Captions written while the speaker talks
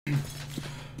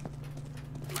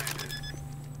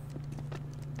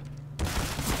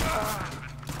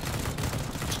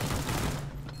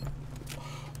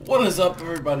What is up,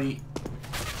 everybody?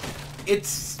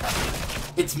 It's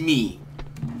me.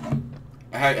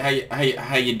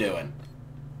 How you doing?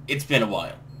 It's been a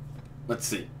while. Let's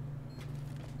see.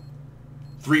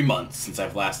 3 months since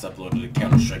I've last uploaded a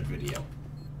Counter-Strike video.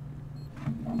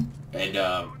 And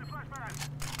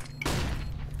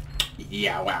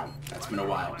yeah, wow, that's been a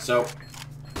while. So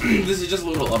this is just a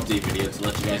little update video to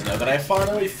let you guys know that I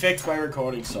finally fixed my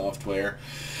recording software,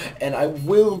 and I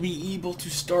will be able to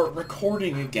start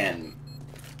recording again.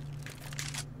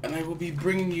 And I will be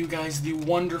bringing you guys the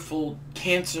wonderful,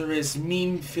 cancerous,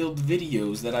 meme-filled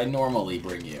videos that I normally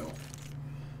bring you.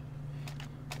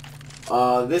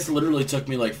 This literally took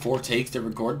me like 4 takes to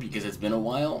record because it's been a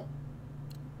while.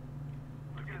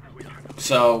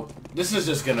 So, this is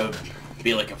just gonna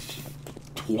be like a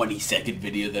 20-second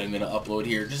video that I'm gonna upload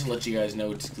here, just to let you guys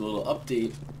know it's a little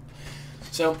update.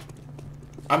 So,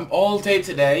 all day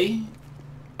today,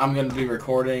 I'm gonna be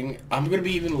recording. I'm gonna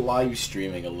be even live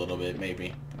streaming a little bit,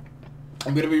 maybe.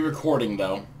 I'm gonna be recording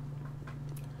though,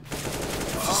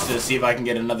 just to see if I can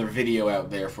get another video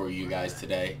out there for you guys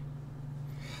today.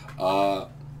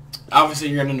 Obviously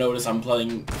you're gonna notice I'm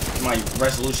playing, my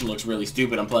resolution looks really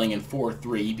stupid. I'm playing in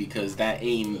 4:3 because that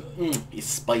aim is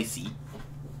spicy.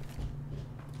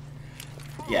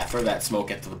 Yeah, throw that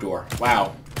smoke at the door.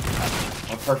 Wow,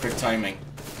 what perfect timing.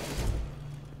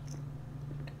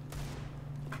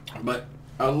 But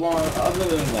other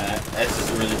than that, that's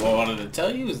just really what I wanted to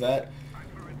tell you, is that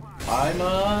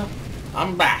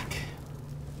I'm back.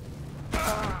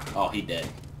 Oh, he dead.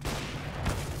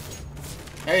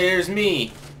 Hey, there's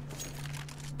me.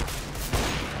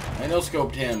 I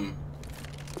no-scoped him.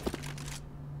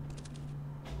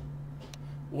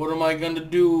 What am I gonna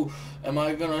do? Am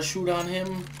I gonna shoot on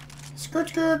him? Skirt,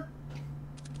 skirt.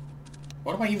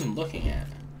 What am I even looking at?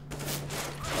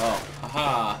 Oh,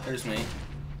 haha, there's me.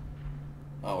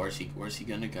 Oh, where's he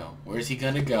gonna go? Where's he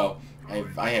gonna go?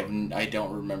 I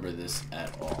don't remember this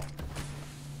at all.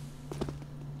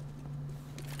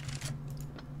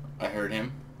 I heard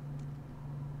him.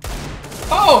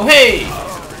 Oh, hey!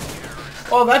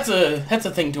 Well, that's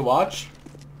a thing to watch.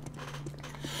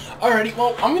 Alrighty,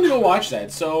 well, I'm gonna go watch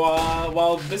that. So,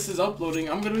 while this is uploading,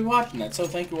 I'm gonna be watching that. So,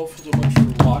 thank you all so much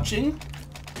for watching.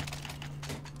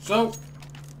 So,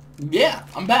 yeah,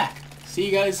 I'm back. See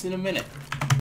you guys in a minute.